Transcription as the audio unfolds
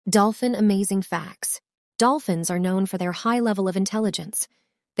Dolphin amazing facts. Dolphins are known for their high level of intelligence.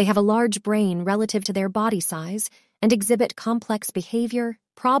 They have a large brain relative to their body size and exhibit complex behavior,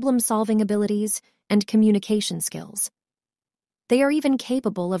 problem-solving abilities, and communication skills. They are even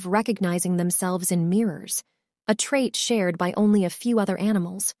capable of recognizing themselves in mirrors, a trait shared by only a few other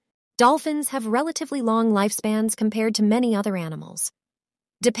animals. Dolphins have relatively long lifespans compared to many other animals.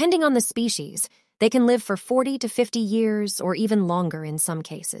 Depending on the species, they can live for 40 to 50 years or even longer in some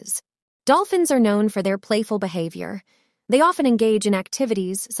cases. Dolphins are known for their playful behavior. They often engage in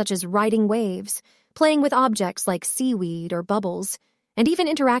activities such as riding waves, playing with objects like seaweed or bubbles, and even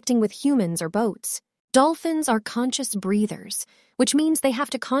interacting with humans or boats. Dolphins are conscious breathers, which means they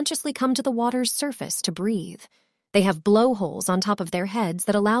have to consciously come to the water's surface to breathe. They have blowholes on top of their heads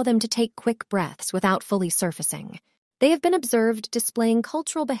that allow them to take quick breaths without fully surfacing. They have been observed displaying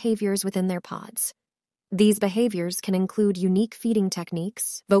cultural behaviors within their pods. These behaviors can include unique feeding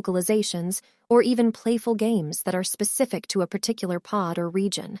techniques, vocalizations, or even playful games that are specific to a particular pod or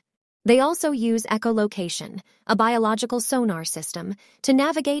region. They also use echolocation, a biological sonar system, to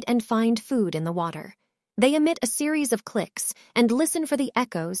navigate and find food in the water. They emit a series of clicks and listen for the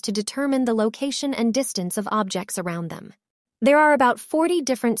echoes to determine the location and distance of objects around them. There are about 40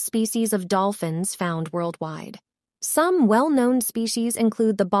 different species of dolphins found worldwide. Some well-known species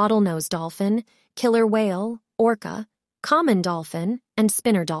include the bottlenose dolphin, killer whale, orca, common dolphin, and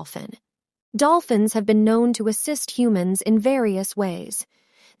spinner dolphin. Dolphins have been known to assist humans in various ways.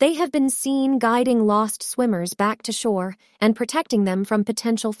 They have been seen guiding lost swimmers back to shore and protecting them from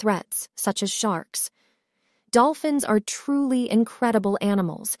potential threats, such as sharks. Dolphins are truly incredible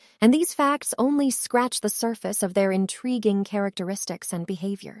animals, and these facts only scratch the surface of their intriguing characteristics and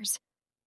behaviors.